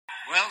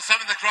Well,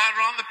 some of the crowd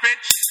are on the pitch.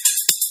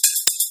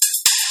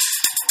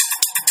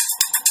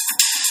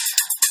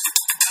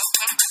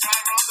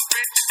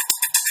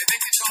 They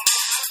think it's all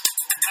over.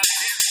 And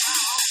it is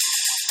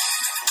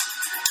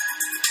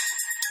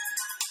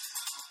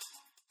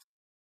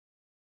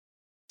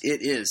now.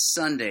 It is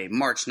Sunday,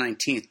 March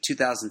 19th,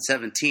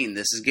 2017.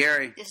 This is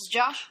Gary. This is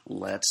Josh.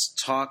 Let's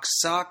talk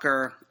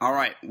soccer. All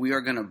right, we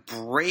are going to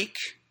break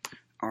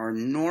our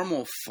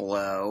normal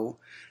flow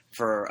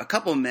for a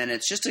couple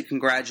minutes just to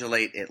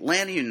congratulate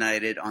Atlanta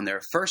United on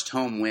their first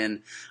home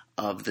win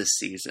of the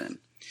season.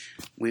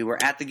 We were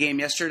at the game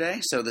yesterday,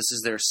 so this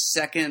is their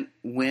second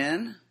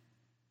win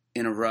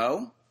in a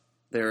row.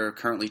 They're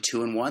currently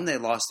 2-1. They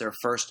lost their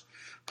first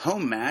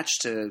home match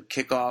to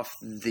kick off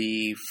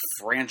the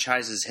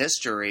franchise's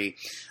history.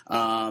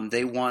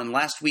 They won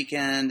last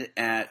weekend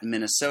at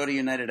Minnesota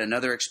United,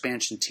 another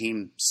expansion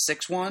team,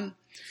 6-1.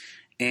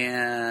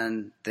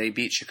 And they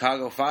beat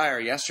Chicago Fire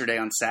yesterday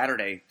on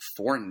Saturday,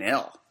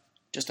 4-0.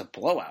 Just a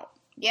blowout.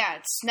 Yeah,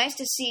 it's nice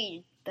to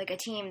see like a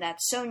team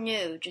that's so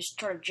new just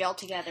sort of gel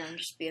together and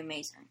just be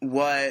amazing.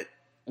 What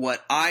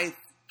I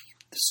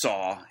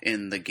saw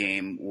in the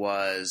game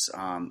was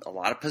a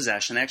lot of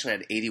possession. They actually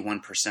had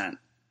 81%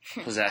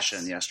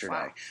 possession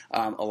yesterday.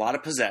 Wow. A lot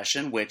of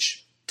possession,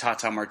 which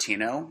Tata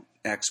Martino,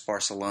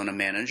 ex-Barcelona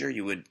manager,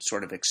 you would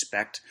sort of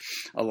expect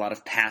a lot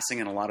of passing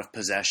and a lot of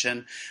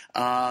possession.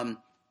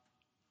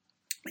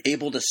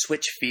 Able to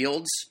switch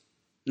fields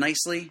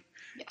nicely.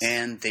 Yes.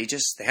 And they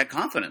had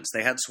confidence.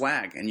 They had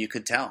swag, and you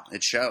could tell.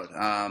 It showed.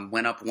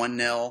 Went up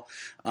 1-0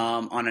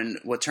 on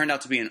what turned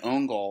out to be an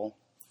own goal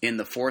in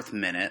the fourth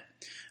minute,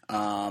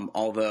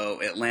 although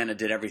Atlanta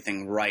did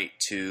everything right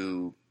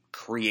to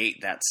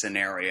create that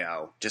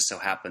scenario. Just so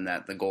happened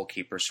that the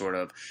goalkeeper sort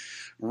of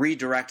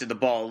redirected the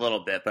ball a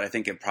little bit, but I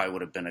think it probably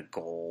would have been a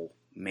goal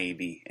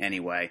maybe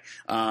anyway.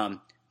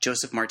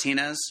 Joseph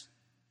Martinez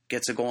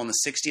gets a goal in the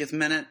 60th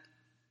minute.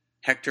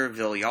 Hector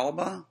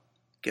Villalba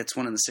gets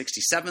one in the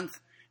 67th,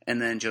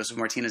 and then Joseph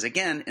Martinez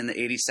again in the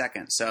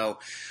 82nd. So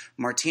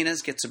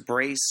Martinez gets a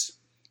brace.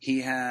 He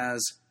has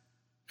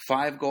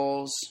 5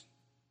 goals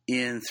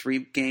in 3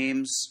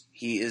 games.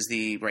 He is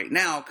right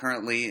now,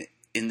 currently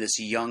in this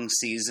young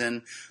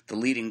season, the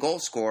leading goal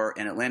scorer,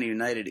 and Atlanta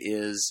United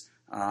is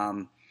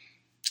the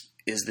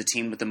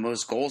team with the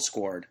most goals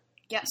scored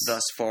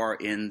thus far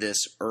in this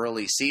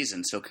early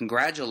season. So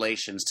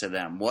congratulations to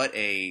them. What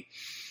a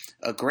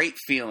great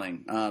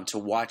feeling to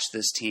watch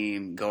this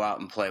team go out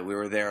and play. We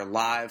were there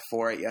live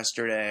for it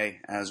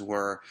yesterday, as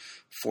were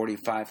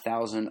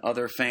 45,000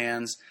 other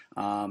fans.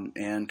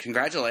 And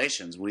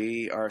congratulations.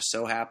 We are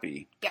so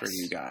happy for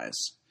you guys.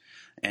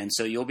 And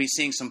so you'll be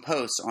seeing some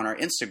posts on our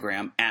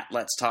Instagram at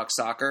Let's Talk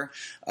Soccer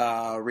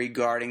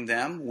regarding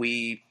them.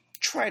 We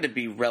try to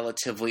be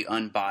relatively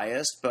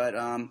unbiased, but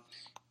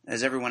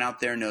as everyone out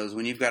there knows,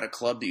 when you've got a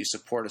club that you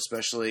support,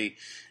 especially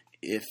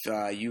if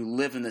you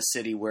live in the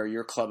city where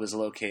your club is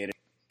located,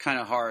 kind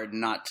of hard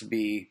not to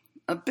be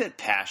a bit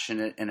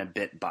passionate and a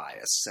bit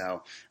biased.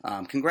 So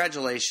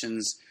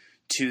congratulations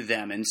to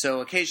them. And so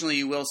occasionally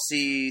you will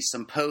see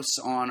some posts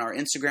on our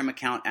Instagram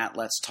account at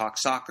Let's Talk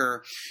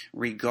Soccer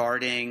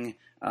regarding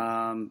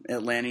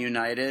Atlanta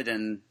United,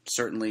 and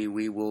certainly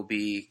it will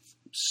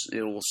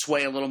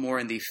sway a little more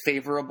in the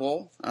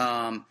favorable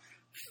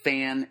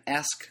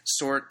fan-esque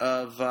sort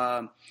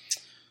of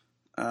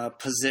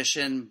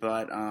position,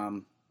 but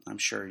I'm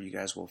sure you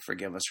guys will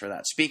forgive us for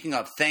that. Speaking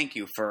of, thank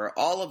you for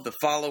all of the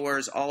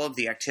followers, all of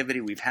the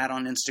activity we've had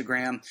on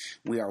Instagram.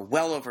 We are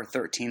well over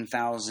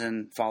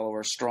 13,000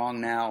 followers strong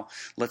now.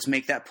 Let's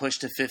make that push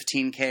to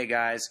 15K,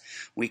 guys.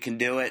 We can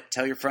do it.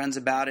 Tell your friends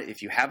about it.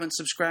 If you haven't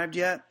subscribed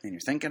yet and you're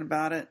thinking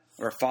about it,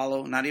 or a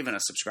follow, not even a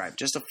subscribe,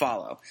 just a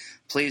follow,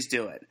 please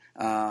do it.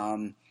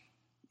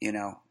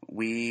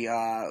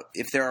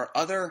 If there are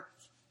other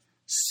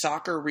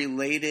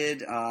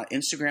soccer-related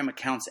Instagram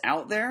accounts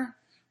out there,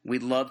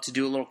 we'd love to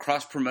do a little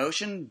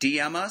cross-promotion.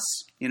 DM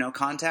us,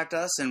 contact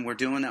us, and we're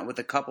doing that with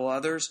a couple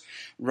others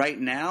right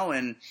now.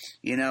 And,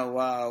 we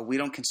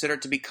don't consider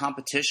it to be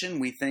competition.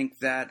 We think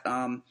that,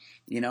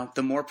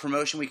 the more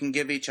promotion we can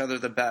give each other,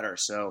 the better.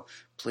 So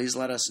please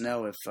let us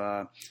know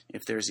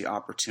if there's the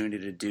opportunity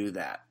to do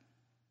that.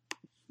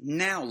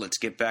 Now let's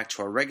get back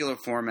to our regular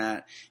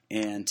format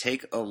and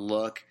take a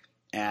look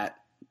at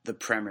the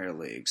Premier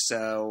League.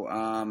 So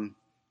a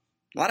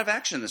lot of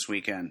action this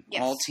weekend.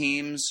 Yes. All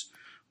teams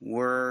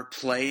were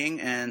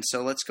playing, and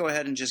so let's go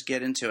ahead and just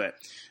get into it.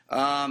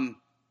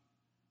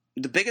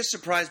 The biggest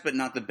surprise, but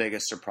not the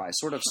biggest surprise,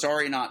 sort of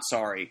sorry, not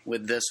sorry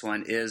with this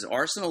one, is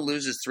Arsenal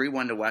loses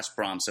 3-1 to West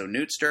Brom. So,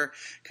 Nootster,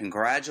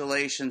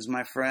 congratulations,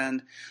 my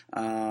friend.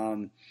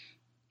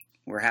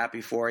 We're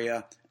happy for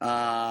you.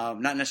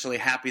 Not necessarily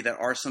happy that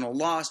Arsenal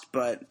lost,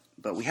 but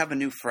we have a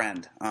new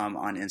friend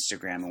on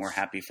Instagram, and we're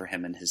happy for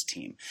him and his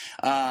team.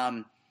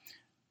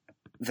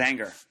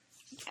 Wenger.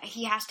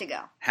 He has to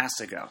go. Has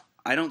to go.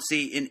 I don't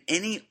see in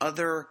any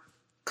other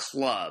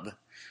club,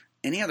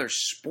 any other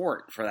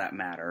sport for that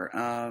matter,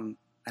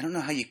 I don't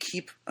know how you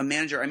keep a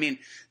manager. I mean,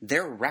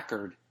 their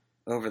record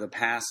over the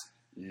past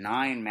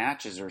 9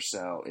 matches or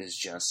so is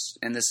just,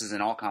 and this is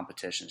in all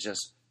competitions,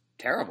 just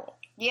terrible.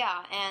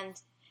 Yeah, and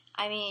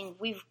I mean,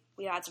 we've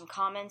had some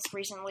comments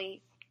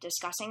recently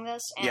discussing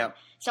this, and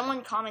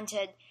someone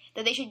commented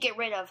that they should get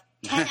rid of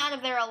 10 out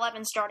of their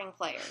 11 starting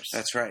players.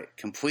 That's right.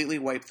 Completely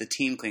wipe the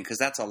team clean, because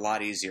that's a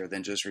lot easier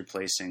than just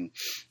replacing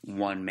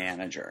one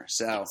manager.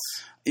 So,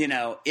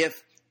 if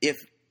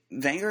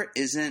Wenger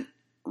isn't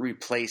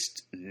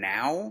replaced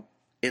now,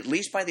 at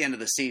least by the end of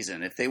the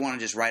season, if they want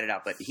to just write it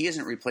out, but he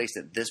isn't replaced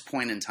at this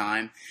point in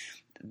time,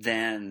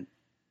 then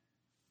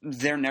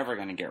they're never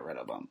going to get rid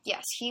of him.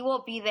 Yes, he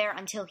will be there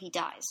until he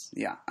dies.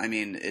 Yeah, I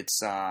mean,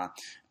 it's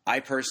I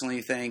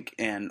personally think,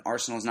 and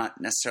Arsenal's not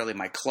necessarily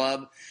my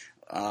club,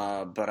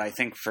 but I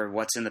think for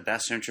what's in the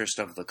best interest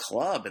of the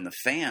club and the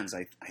fans,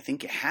 I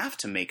think you have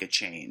to make a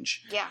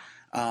change. Yeah.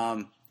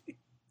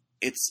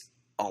 It's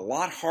a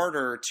lot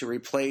harder to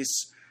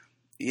replace,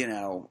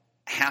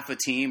 half a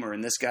team, or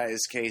in this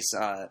guy's case,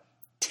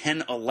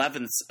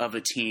 10/11ths of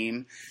a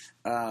team,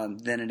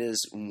 than it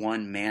is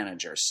one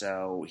manager.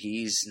 So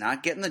he's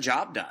not getting the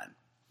job done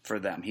for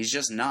them. He's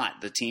just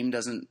not. The team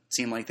doesn't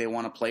seem like they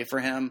want to play for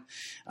him.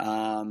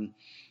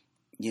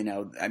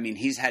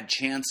 He's had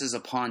chances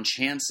upon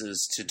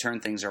chances to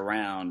turn things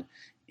around,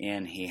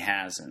 and he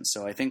hasn't.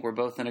 So I think we're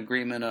both in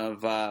agreement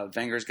of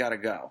Wenger's got to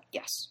go.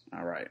 Yes.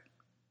 All right.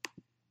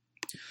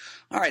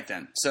 All right,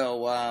 then.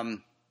 So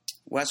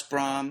West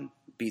Brom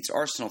beats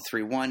Arsenal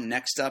 3-1.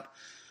 Next up,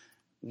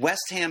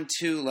 West Ham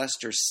 2,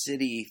 Leicester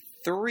City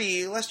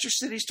 3. Leicester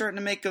City starting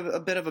to make a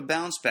bit of a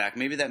bounce back.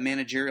 Maybe that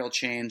managerial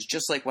change,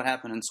 just like what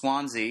happened in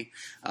Swansea,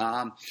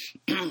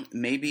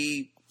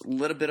 maybe a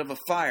little bit of a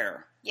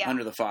fire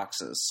under the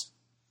Foxes.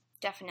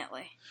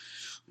 Definitely.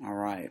 All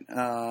right.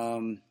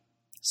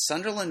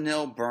 Sunderland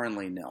 0,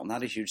 Burnley 0.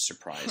 Not a huge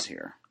surprise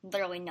here.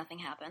 Literally nothing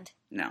happened.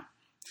 No.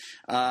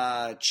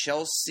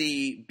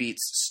 Chelsea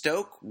beats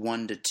Stoke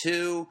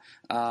 1-2.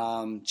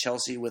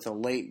 Chelsea with a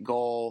late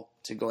goal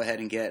to go ahead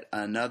and get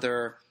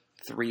another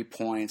 3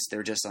 points.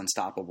 They're just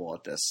unstoppable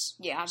at this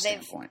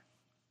standpoint.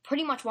 They've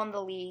pretty much won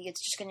the league. It's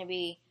just going to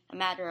be a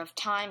matter of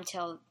time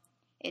till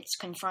it's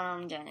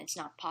confirmed and it's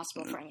not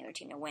possible for any other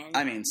team to win.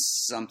 I mean,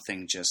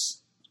 something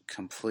just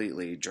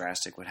completely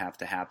drastic would have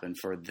to happen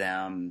for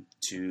them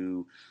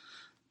to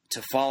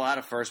fall out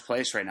of first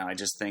place right now. I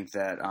just think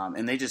that,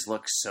 and they just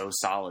look so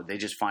solid. They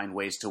just find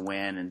ways to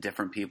win, and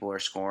different people are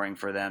scoring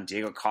for them.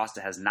 Diego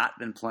Costa has not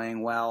been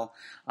playing well.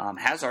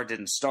 Hazard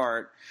didn't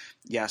start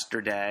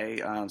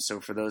yesterday. So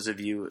for those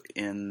of you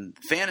in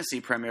Fantasy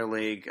Premier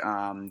League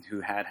who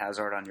had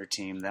Hazard on your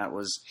team, that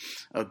was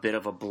a bit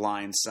of a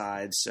blind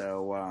side.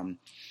 So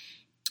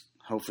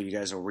hopefully you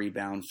guys will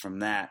rebound from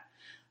that.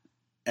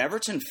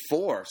 Everton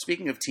 4.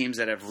 Speaking of teams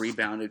that have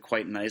rebounded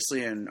quite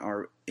nicely and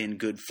are in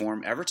good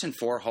form, Everton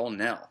 4, Hull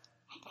 0.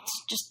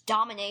 It's just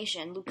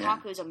domination.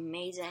 Lukaku is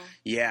amazing.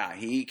 Yeah,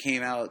 he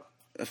came out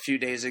a few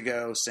days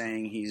ago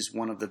saying he's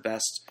one of the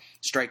best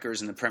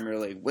strikers in the Premier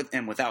League,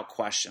 without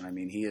question. I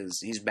mean,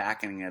 he's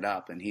backing it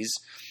up, and he's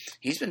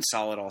been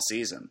solid all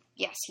season.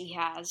 Yes, he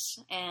has,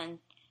 and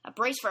a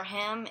brace for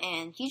him,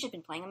 and he's just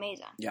been playing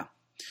amazing. Yeah.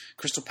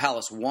 Crystal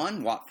Palace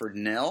 1, Watford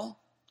 0.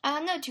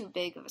 Not too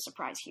big of a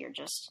surprise here,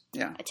 just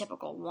a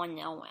typical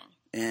 1-0 win.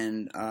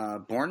 And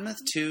Bournemouth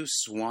 2,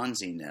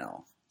 Swansea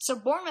 0. So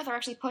Bournemouth are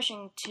actually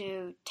pushing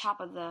to top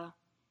of the,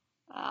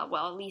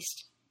 at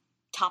least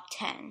top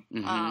 10.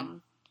 Mm-hmm.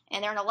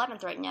 And they're in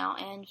 11th right now,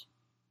 and,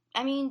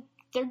 I mean,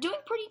 they're doing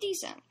pretty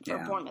decent for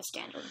Bournemouth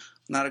standard.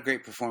 Not a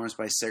great performance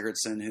by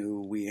Sigurdsson,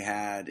 who we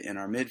had in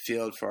our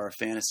midfield for our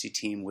fantasy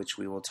team, which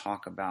we will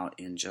talk about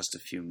in just a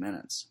few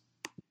minutes.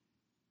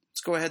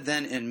 Let's go ahead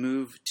then and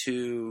move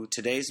to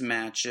today's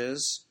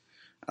matches.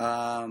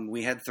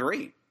 We had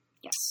 3.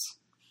 Yes.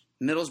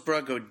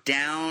 Middlesbrough go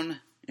down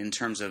in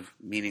terms of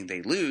meaning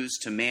they lose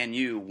to Man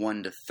U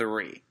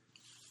 1-3.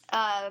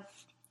 I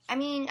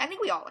mean, I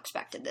think we all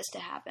expected this to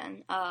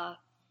happen.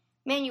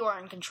 Man U are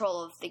in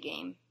control of the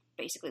game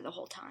basically the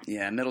whole time.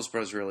 Yeah,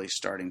 Middlesbrough's really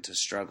starting to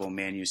struggle.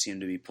 Man U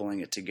seem to be pulling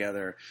it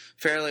together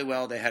fairly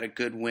well. They had a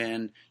good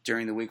win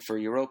during the week for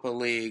Europa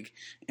League,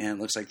 and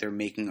it looks like they're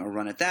making a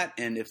run at that.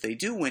 And if they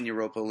do win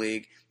Europa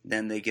League,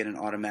 then they get an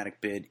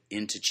automatic bid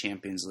into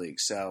Champions League.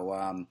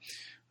 So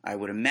I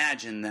would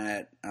imagine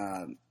that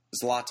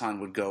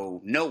Zlatan would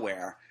go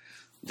nowhere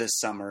this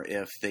summer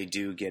if they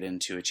do get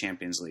into a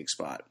Champions League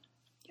spot.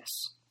 Yes.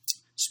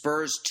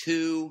 Spurs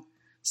 2,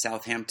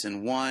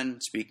 Southampton 1.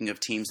 Speaking of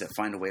teams that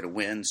find a way to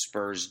win,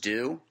 Spurs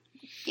do.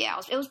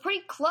 Yeah, it was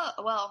pretty close.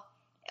 Well,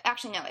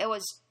 actually, no. It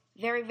was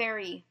very,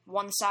 very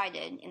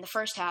one-sided in the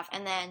first half.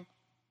 And then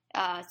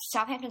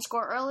Southampton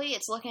score early.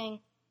 It's looking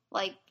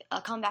like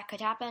a comeback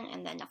could happen,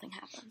 and then nothing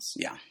happens.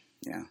 Yeah.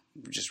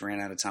 We just ran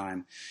out of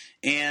time.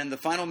 And the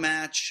final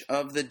match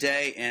of the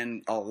day,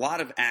 and a lot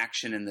of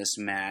action in this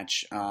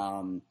match,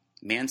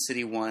 Man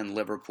City won,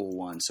 Liverpool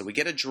won. So we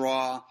get a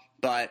draw,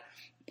 but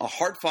a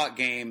hard-fought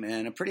game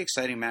and a pretty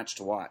exciting match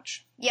to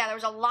watch. Yeah, there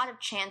was a lot of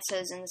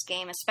chances in this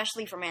game,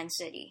 especially for Man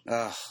City.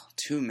 Ugh,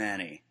 too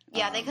many.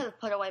 Yeah, they could have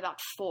put away about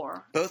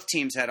 4. Both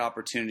teams had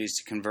opportunities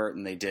to convert,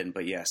 and they didn't.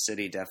 But yeah,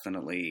 City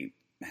definitely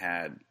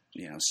had,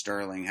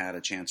 Sterling had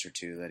a chance or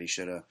two that he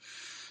should have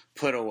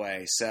put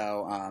away.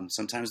 So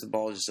sometimes the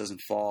ball just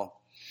doesn't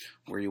fall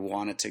where you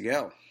want it to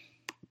go.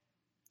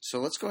 So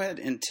let's go ahead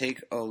and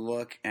take a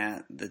look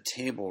at the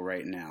table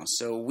right now.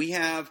 So we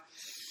have,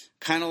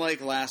 kind of like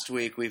last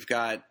week, we've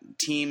got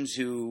teams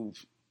who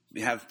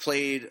have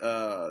played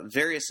a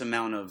various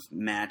amount of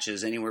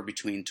matches, anywhere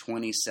between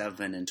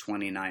 27 and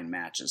 29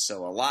 matches.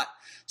 So a lot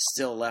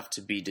still left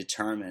to be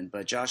determined.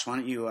 But Josh, why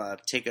don't you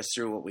take us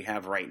through what we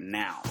have right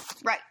now?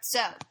 Right.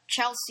 So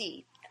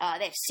Chelsea,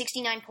 they have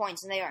 69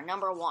 points, and they are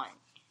number one.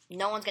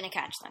 No one's going to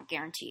catch them,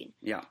 guaranteed.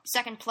 Yeah.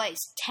 Second place,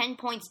 10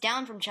 points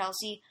down from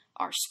Chelsea,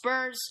 are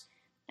Spurs.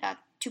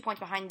 2 points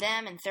behind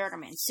them, and third are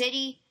Man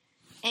City.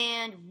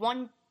 And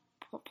 1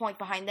 point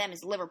behind them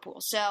is Liverpool.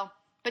 So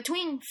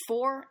between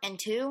 4 and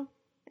 2,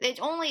 it's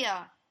only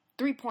a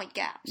 3-point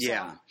gap. So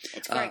yeah.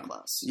 It's very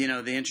close. The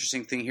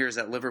interesting thing here is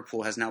that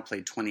Liverpool has now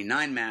played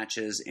 29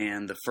 matches,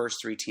 and the first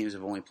 3 teams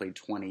have only played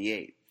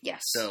 28.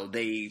 Yes. So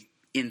they,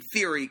 in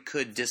theory,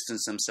 could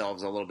distance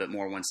themselves a little bit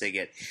more once they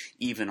get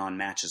even on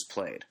matches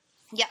played.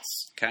 Yes.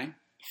 Okay.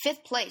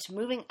 Fifth place,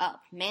 moving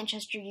up,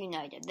 Manchester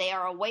United. They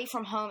are away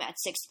from home at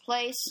 6th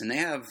place. And they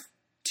have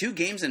 2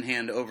 games in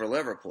hand over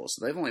Liverpool,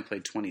 so they've only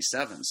played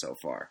 27 so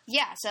far.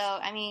 Yeah, so,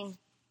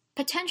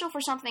 potential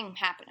for something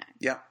happening.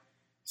 Yep.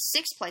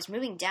 6th place,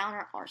 moving down,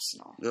 are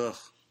Arsenal. Ugh.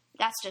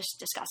 That's just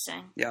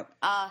disgusting. Yep.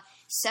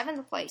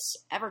 7th place,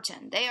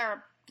 Everton. They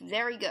are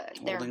very good.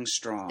 Holding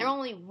strong. They're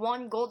only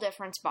 1 goal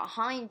difference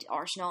behind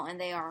Arsenal, and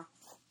they are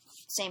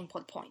same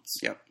points.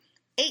 Yep.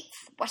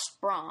 8th, West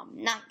Brom.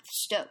 9th,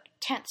 Stoke.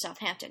 10th,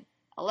 Southampton.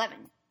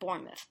 11th,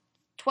 Bournemouth.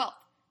 12th,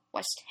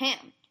 West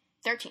Ham.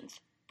 13th,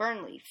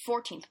 Burnley.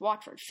 14th,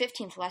 Watford.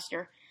 15th,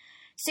 Leicester.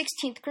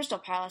 16th, Crystal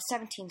Palace.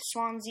 17th,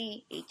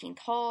 Swansea. 18th,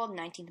 Hull.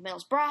 19th,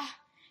 Middlesbrough.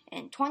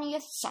 And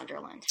 20th,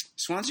 Sunderland.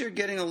 Swansea are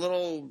getting a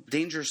little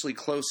dangerously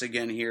close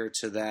again here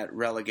to that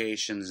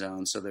relegation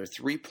zone. So they're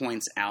 3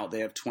 points out. They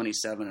have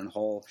 27, and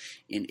Hull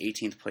in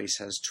 18th place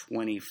has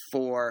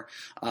 24.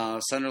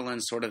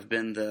 Sunderland's sort of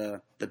been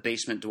the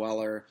basement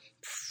dweller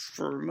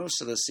for most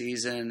of the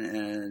season,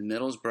 and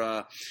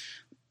Middlesbrough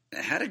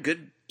had a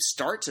good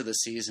start to the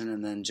season,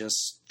 and then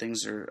just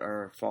things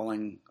are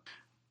falling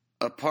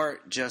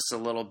apart just a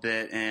little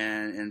bit.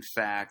 And in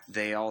fact,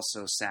 they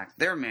also sacked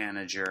their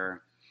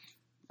manager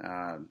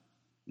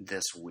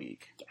this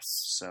week. Yes.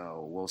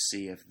 So we'll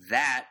see if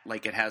that,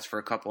 like it has for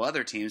a couple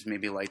other teams,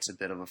 maybe lights a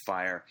bit of a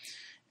fire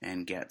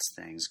and gets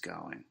things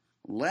going.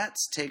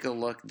 Let's take a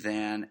look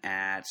then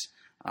at,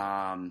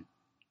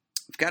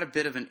 we've got a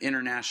bit of an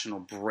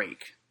international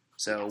break.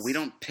 So Yes. we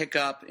don't pick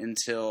up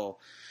until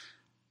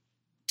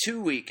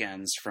 2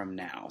 weekends from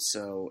now.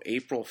 So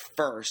April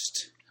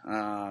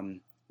 1st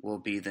will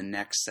be the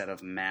next set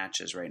of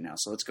matches right now.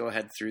 So let's go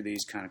ahead through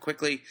these kind of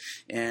quickly,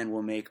 and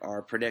we'll make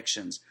our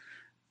predictions.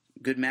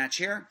 Good match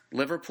here.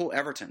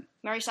 Liverpool-Everton.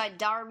 Merseyside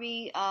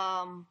Derby.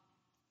 I'm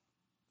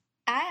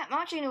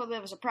actually going to a bit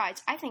of a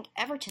surprise. I think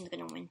Everton's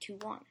going to win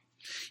 2-1.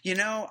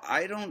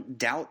 I don't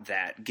doubt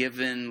that,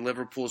 given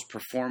Liverpool's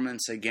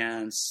performance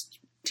against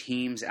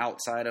teams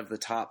outside of the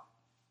top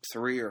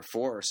 3 or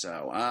 4 or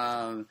so.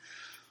 I'll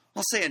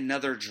say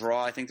another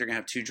draw. I think they're going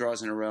to have 2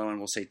 draws in a row, and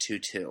we'll say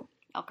 2-2.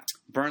 Okay.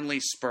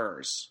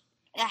 Burnley-Spurs.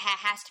 It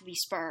has to be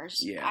Spurs.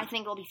 Yeah. I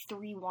think it'll be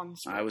 3-1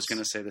 Spurs. I was going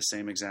to say the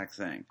same exact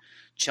thing.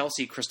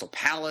 Chelsea-Crystal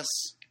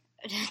Palace.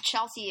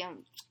 Chelsea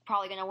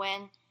probably going to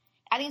win.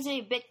 I think it's going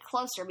to be a bit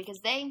closer because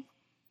they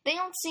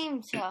don't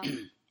seem to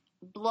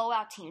blow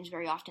out teams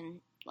very often,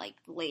 like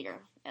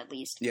later at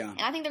least. Yeah.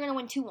 And I think they're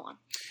going to win 2-1.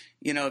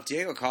 If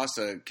Diego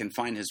Costa can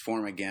find his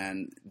form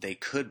again, they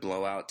could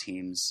blow out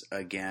teams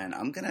again.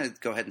 I'm going to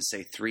go ahead and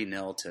say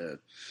 3-0 to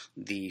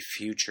the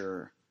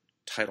future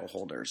title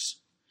holders.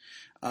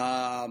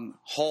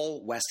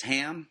 Hull, West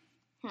Ham.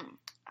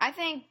 I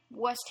think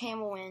West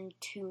Ham will win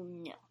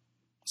 2-0. I'll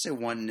say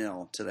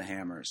 1-0 to the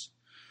Hammers.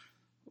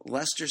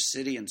 Leicester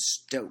City and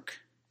Stoke.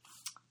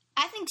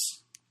 I think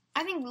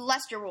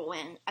Leicester will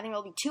win. I think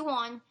it'll be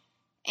 2-1,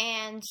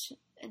 and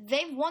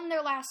they've won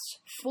their last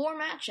 4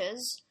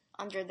 matches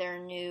under their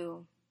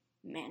new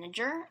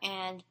manager,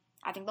 and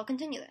I think they'll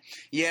continue that.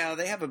 Yeah,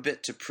 they have a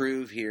bit to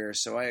prove here,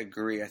 so I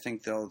agree. I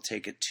think they'll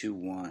take it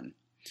 2-1.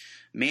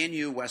 Man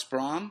U, West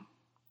Brom.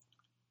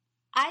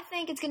 I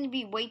think it's going to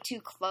be way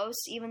too close,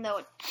 even though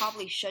it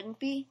probably shouldn't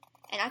be.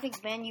 And I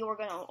think Man U are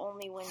going to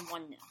only win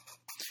 1-0.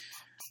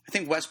 I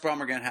think West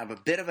Brom are going to have a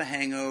bit of a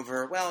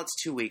hangover. Well, it's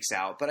 2 weeks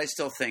out, but I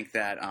still think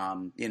that,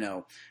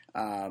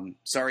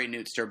 sorry,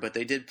 Newtster, but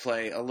they did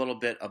play a little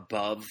bit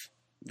above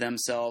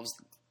themselves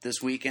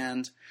this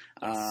weekend,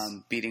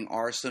 beating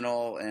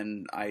Arsenal,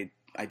 and I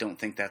don't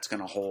think that's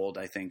going to hold.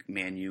 I think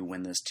Man U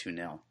win this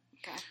 2-0.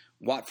 Okay.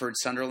 Watford,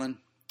 Sunderland.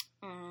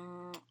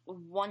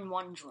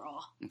 1-1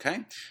 draw.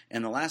 Okay.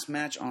 And the last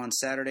match on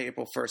Saturday,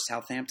 April 1st,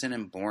 Southampton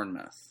and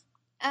Bournemouth.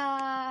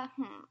 I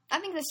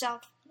think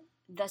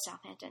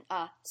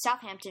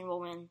Southampton will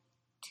win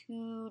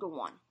 2-1. I'm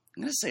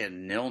going to say a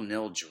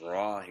 0-0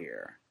 draw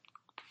here.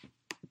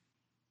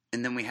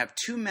 And then we have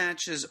two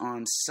matches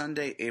on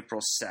Sunday,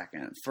 April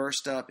 2nd.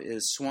 First up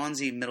is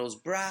Swansea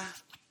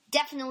Middlesbrough.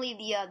 Definitely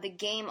the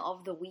game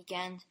of the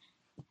weekend.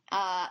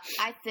 I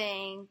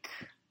think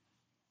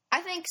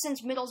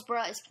since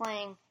Middlesbrough is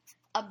playing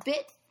a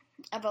bit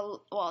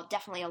of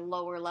definitely a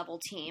lower level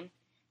team,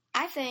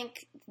 I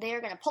think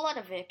they're going to pull out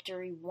a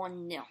victory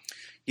 1-0.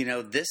 You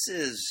know, this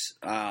is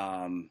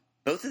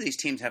both of these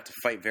teams have to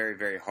fight very,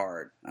 very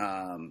hard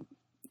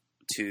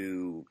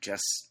to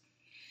just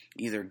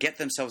either get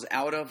themselves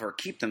out of or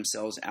keep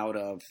themselves out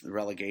of the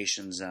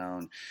relegation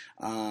zone.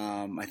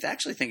 I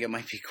actually think it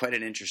might be quite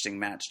an interesting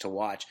match to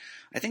watch.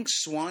 I think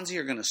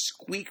Swansea are going to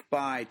squeak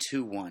by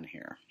 2-1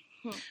 here.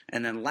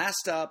 And then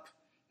last up,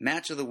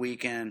 match of the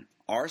weekend,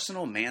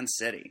 Arsenal-Man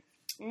City.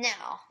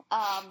 Now,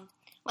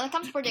 when it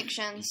comes to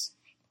predictions,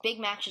 big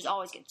matches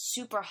always get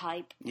super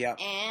hype. Yep.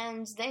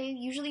 And they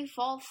usually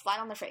fall flat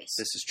on their face.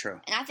 This is true.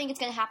 And I think it's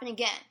going to happen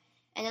again.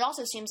 And it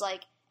also seems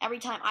like every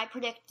time I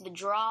predict the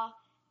draw,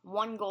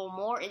 1 goal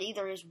more, it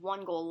either is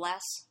 1 goal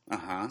less.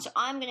 Uh-huh. So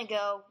I'm going to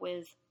go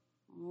with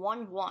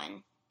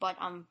 1-1, but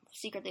I'm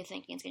secretly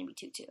thinking it's going to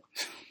be 2-2.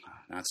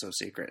 Not so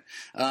secret.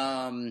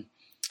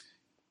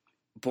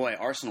 Boy,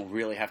 Arsenal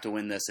really have to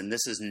win this, and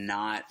this is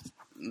not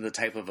the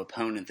type of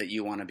opponent that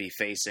you want to be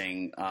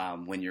facing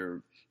when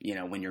your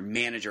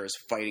manager is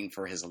fighting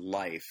for his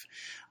life.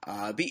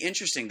 Be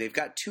interesting. They've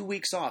got 2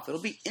 weeks off. It'll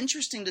be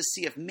interesting to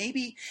see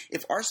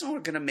if Arsenal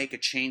are going to make a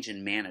change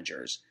in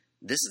managers,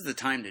 this is the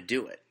time to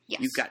do it.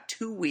 Yes. You've got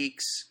 2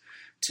 weeks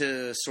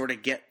to sort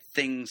of get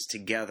things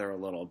together a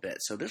little bit.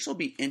 So this will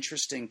be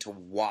interesting to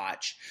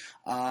watch.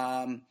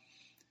 I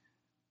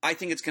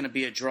think it's going to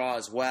be a draw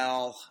as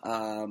well.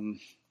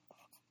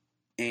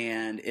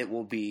 And it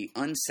will be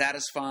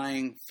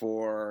unsatisfying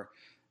for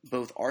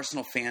both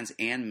Arsenal fans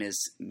and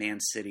Man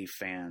City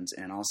fans.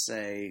 And I'll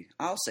say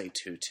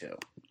 2-2.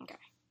 Okay.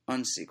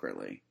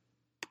 Unsecretly.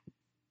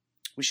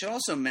 We should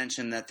also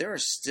mention that there are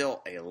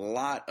still a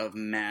lot of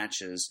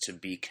matches to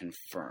be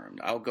confirmed.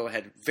 I'll go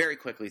ahead very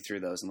quickly through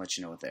those and let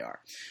you know what they are.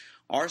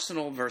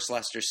 Arsenal versus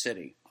Leicester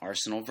City.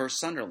 Arsenal versus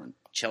Sunderland.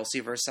 Chelsea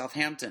versus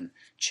Southampton.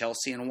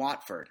 Chelsea and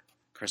Watford.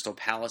 Crystal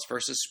Palace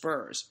versus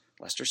Spurs.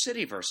 Leicester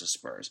City versus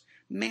Spurs.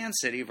 Man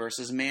City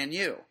versus Man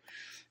U.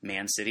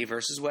 Man City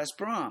versus West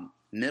Brom.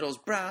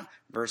 Middlesbrough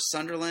versus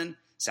Sunderland.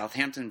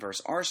 Southampton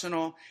versus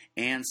Arsenal.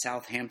 And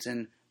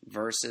Southampton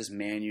versus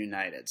Man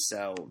United.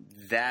 So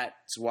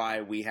that's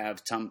why we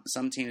have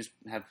some teams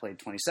have played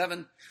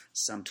 27,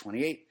 some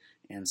 28,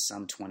 and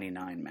some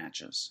 29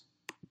 matches.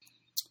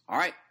 All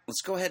right,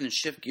 let's go ahead and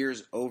shift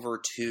gears over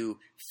to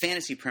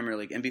Fantasy Premier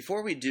League. And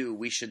before we do,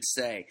 we should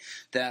say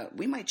that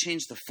we might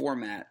change the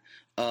format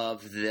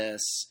of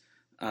this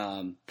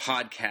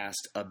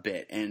podcast a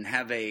bit and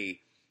have a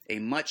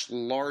much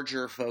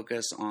larger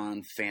focus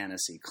on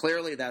fantasy.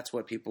 Clearly, that's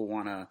what people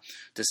want to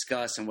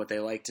discuss and what they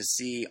like to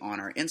see on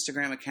our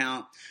Instagram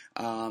account.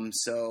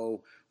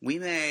 So we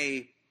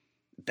may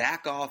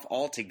back off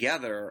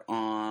altogether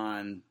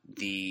on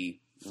the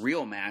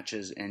real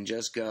matches and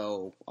just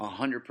go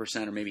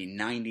 100% or maybe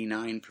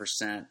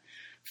 99%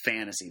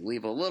 fantasy.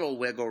 Leave a little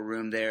wiggle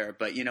room there.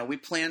 But, we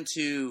plan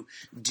to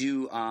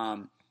do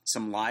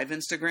some live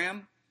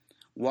Instagram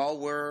while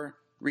we're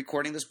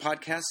recording this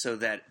podcast so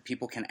that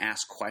people can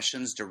ask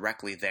questions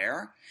directly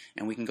there,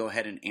 and we can go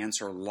ahead and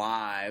answer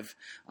live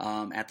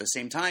at the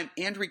same time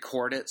and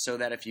record it so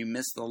that if you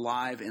miss the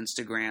live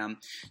Instagram,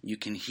 you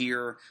can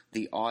hear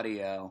the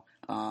audio.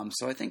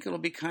 So I think it'll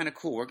be kind of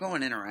cool. We're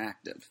going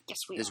interactive. Yes,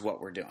 we is are.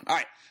 what we're doing. All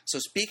right. So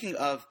speaking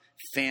of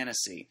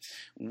fantasy,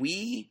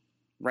 we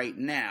right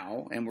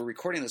now, and we're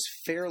recording this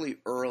fairly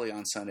early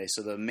on Sunday,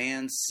 so the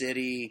Man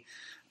City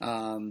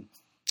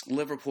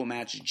Liverpool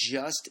match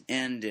just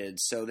ended,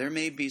 so there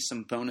may be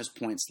some bonus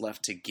points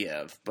left to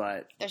give,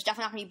 but There's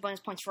definitely not going to be bonus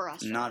points for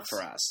us. not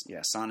for us. Yeah,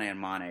 Sané and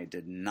Mane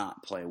did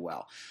not play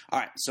well. All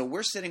right, so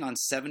we're sitting on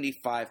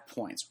 75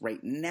 points.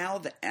 Right now,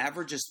 the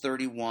average is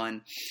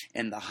 31,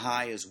 and the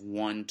high is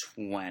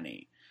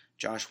 120.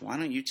 Josh, why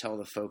don't you tell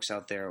the folks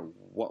out there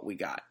what we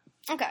got?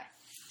 Okay,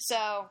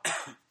 so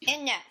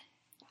in net,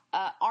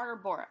 Artur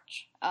Boruc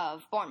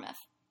of Bournemouth.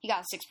 He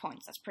got 6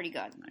 points. That's pretty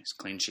good. Nice,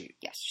 clean sheet.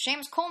 Yes.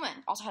 Seamus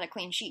Coleman also had a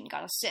clean sheet and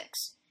got a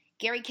 6.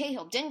 Gary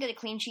Cahill didn't get a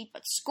clean sheet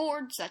but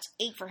scored, so that's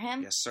 8 for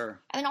him. Yes,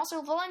 sir. And then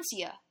also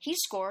Valencia. He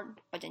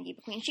scored but didn't keep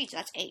a clean sheet, so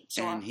that's 8.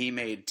 So And he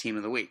made Team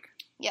of the Week.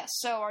 yes,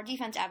 so our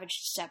defense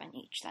averaged 7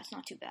 each. That's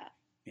not too bad.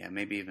 Yeah,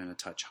 maybe even a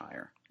touch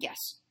higher. Yes.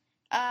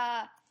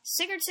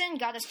 Sigurdsson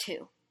got us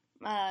 2.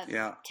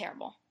 Yeah.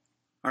 Terrible.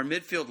 Our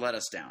midfield let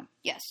us down.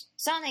 Yes.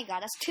 Sané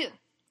got us 2.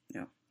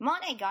 Yeah.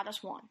 Mane got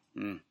us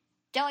 1.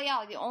 Dele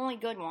Alli, the only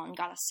good one,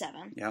 got us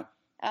 7. Yeah.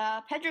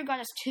 Pedro got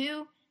us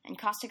 2, and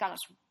Costa got us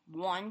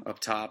 1. Up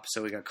top,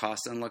 so we got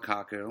Costa and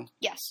Lukaku.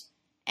 Yes.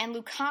 And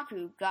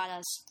Lukaku got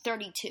us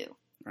 32.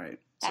 Right.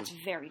 That's So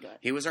very good.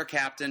 he was our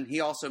captain. He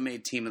also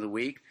made Team of the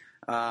Week.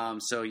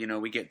 So,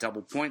 we get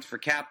double points for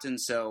captain.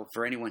 So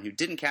for anyone who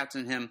didn't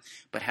captain him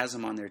but has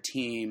him on their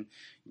team,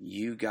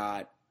 you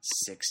got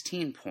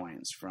 16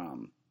 points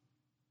from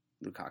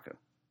Lukaku.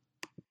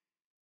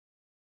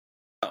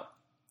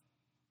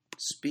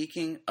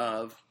 Speaking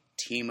of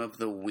Team of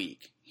the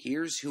Week,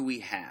 here's who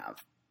we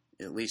have,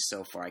 at least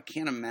so far. I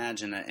can't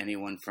imagine that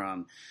anyone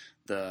from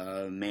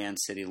the Man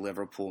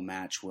City-Liverpool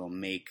match will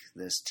make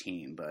this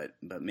team, but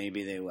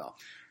maybe they will.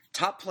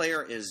 Top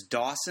player is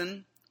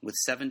Dawson with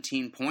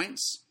 17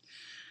 points.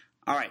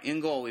 All right,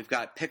 in goal, we've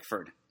got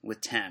Pickford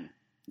with 10.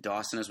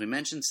 Dawson, as we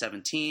mentioned,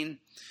 17.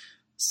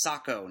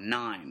 Sacco,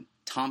 9.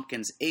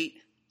 Tompkins, 8.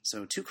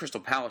 So 2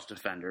 Crystal Palace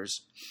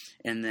defenders.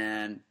 And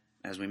then,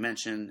 as we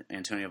mentioned,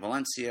 Antonio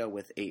Valencia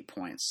with 8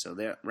 points. So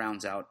that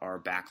rounds out our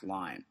back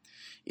line.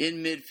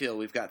 In midfield,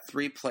 we've got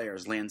 3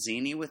 players.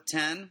 Lanzini with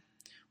 10.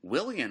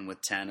 Willian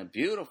with 10. A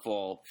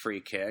beautiful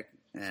free kick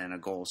and a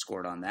goal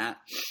scored on that.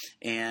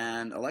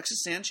 And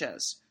Alexis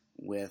Sanchez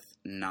with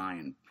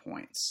 9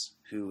 points,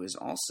 who is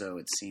also,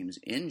 it seems,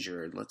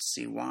 injured. Let's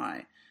see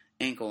why.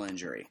 Ankle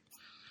injury.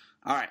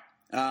 All right.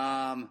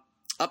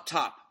 Up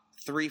top,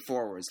 3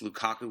 forwards.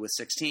 Lukaku with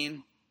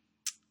 16.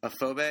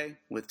 Afobe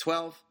with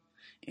 12.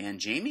 And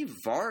Jamie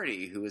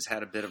Vardy, who has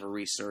had a bit of a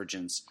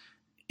resurgence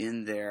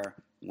in there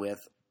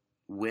with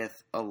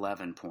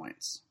 11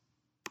 points.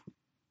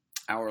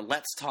 Our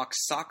Let's Talk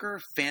Soccer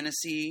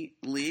Fantasy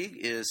League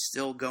is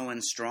still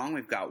going strong.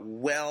 We've got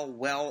well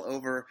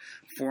over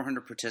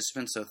 400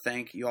 participants, so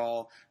thank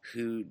y'all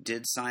who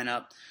did sign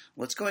up.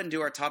 Let's go ahead and do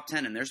our top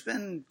 10, and there's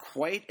been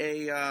quite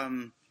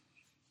a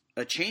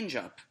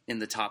change-up in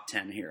the top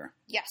 10 here.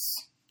 Yes.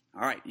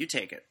 All right, you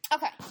take it.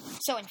 Okay,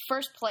 so in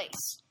first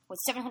place with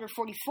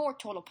 744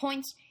 total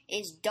points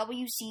is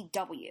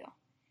WCW.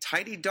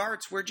 Tidy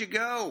Darts, where'd you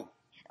go?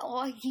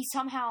 Well, he's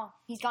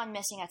gone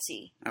missing at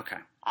sea. Okay.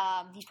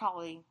 He's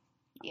probably,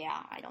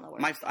 I don't know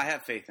where. I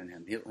have faith in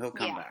him. He'll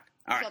come back.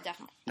 All right. He'll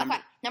definitely. Okay.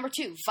 Number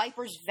 2,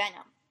 Vipers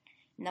Venom.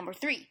 Number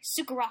 3,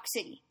 Sukarock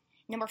City.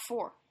 Number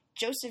 4,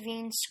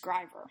 Josephine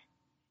Scriver.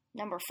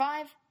 Number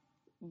 5,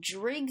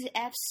 Driggs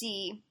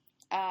FC.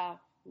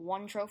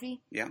 1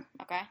 trophy. Yeah.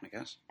 Okay. I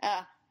guess.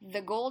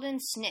 The Golden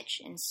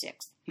Snitch in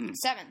 6th.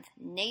 7th,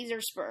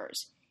 Nazer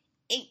Spurs.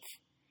 8th,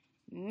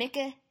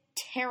 Mika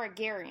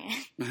Targaryen.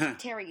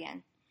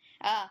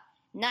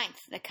 9th,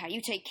 the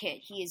Kayute Kid.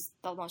 He is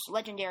the most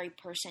legendary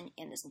person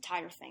in this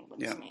entire thing with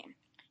his name.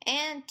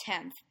 And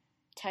 10th,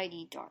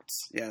 Tidy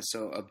Darts. Yeah,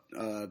 so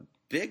a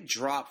big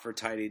drop for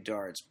Tidy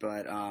Darts,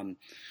 but I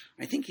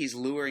think he's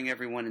luring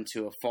everyone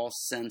into a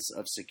false sense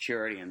of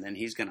security, and then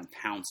he's going to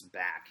pounce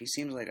back. He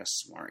seems like a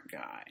smart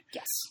guy.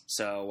 Yes.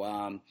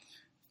 So,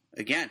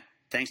 again,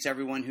 thanks to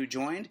everyone who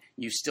joined.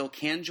 You still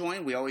can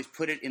join. We always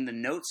put it in the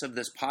notes of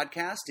this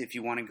podcast. If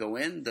you want to go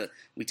in,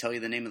 we tell you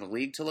the name of the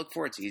league to look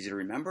for. It's easy to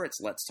remember.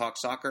 It's Let's Talk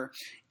Soccer.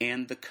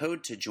 And the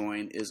code to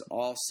join is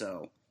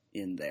also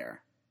in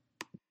there.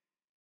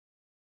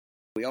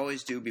 We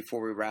always do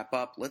before we wrap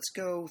up. Let's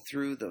go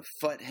through the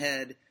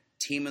Futhead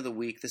Team of the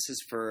Week. This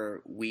is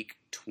for week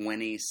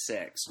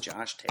 26.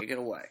 Josh, take it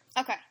away.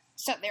 Okay,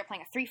 so they're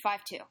playing a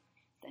 3-5-2.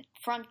 The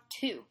front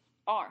 2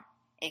 are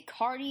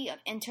Icardi of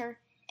Inter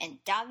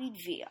and David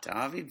Villa.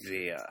 David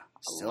Villa,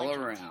 still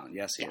around.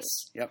 Yes, he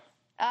is. Yep.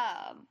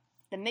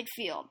 The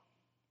midfield,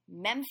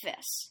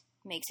 Memphis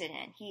makes it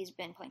in. He's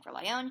been playing for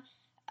Lyon.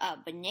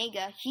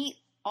 Banega, he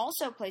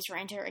also plays for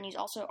Inter, and he's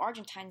also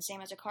Argentine,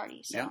 same as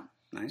Icardi. So yeah,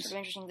 nice. Sort of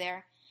interesting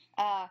there.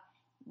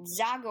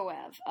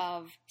 Zagoev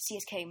of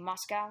CSK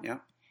Moscow. Yeah.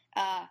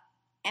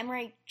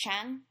 Emre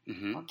Can,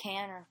 or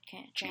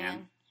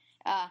Chan.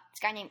 This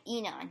guy named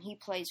Inan, he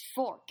plays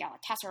for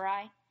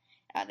Galatasaray.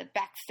 The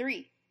back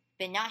 3,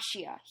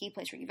 Benatia, he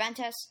plays for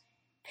Juventus.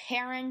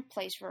 Perrin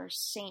plays for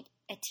Saint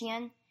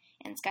Etienne.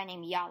 And this guy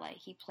named Yale,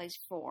 he plays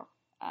for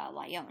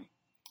Lyon.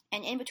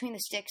 And in between the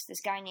sticks,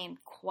 this guy named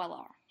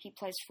Cuellar, he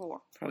plays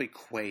for... Probably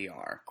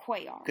Cuellar.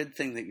 Good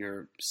thing that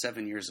your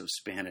 7 years of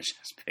Spanish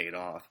has paid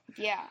off.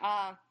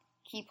 Yeah,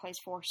 he plays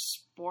for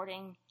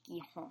Sporting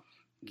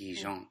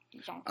Gijon.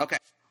 Okay.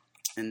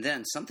 And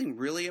then something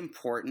really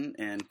important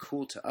and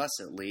cool to us,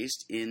 at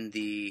least, on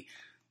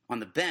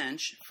the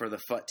bench for the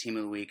FUT Team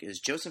of the Week is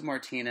Joseph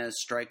Martinez,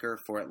 striker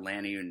for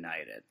Atlanta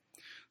United.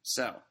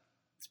 So,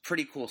 it's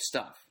pretty cool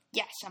stuff.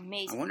 Yes,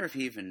 amazing. I wonder if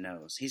he even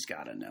knows. He's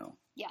got to know.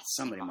 Yes,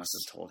 somebody must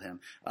have told him.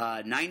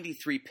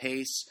 93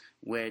 pace,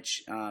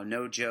 which,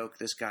 no joke,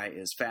 this guy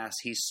is fast.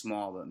 He's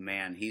small, but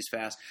man, he's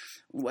fast.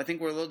 I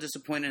think we're a little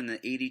disappointed in the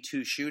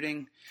 82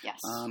 shooting. Yes.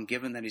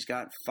 Given that he's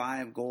got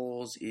 5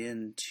 goals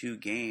in 2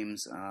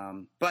 games.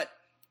 But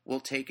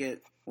we'll take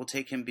it. We'll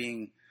take him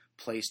being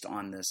placed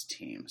on this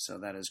team. So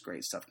that is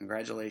great stuff.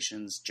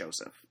 Congratulations,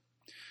 Joseph.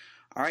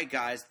 All right,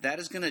 guys, that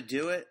is going to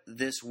do it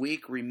this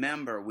week.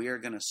 Remember, we are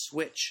going to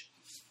switch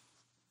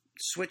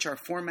our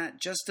format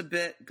just a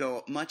bit,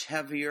 go much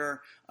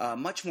heavier,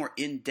 much more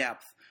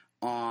in-depth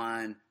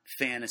on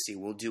fantasy.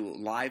 We'll do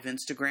live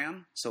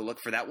Instagram, so look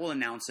for that. We'll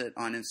announce it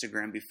on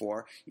Instagram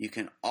before. You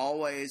can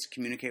always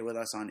communicate with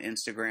us on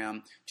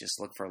Instagram. Just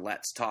look for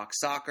Let's Talk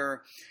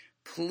Soccer.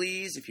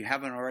 Please, if you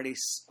haven't already,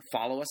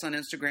 follow us on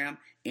Instagram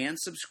and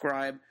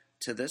subscribe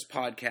to this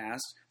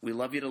podcast. We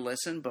love you to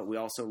listen, but we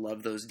also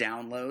love those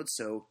downloads,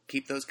 so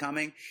keep those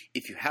coming.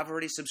 If you have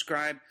already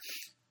subscribed,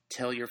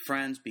 Tell your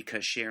friends,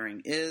 because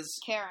sharing is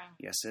Caring.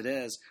 Yes, it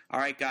is. All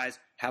right, guys,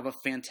 have a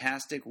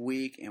fantastic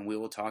week, and we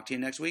will talk to you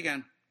next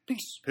weekend.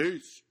 Peace.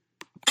 Peace.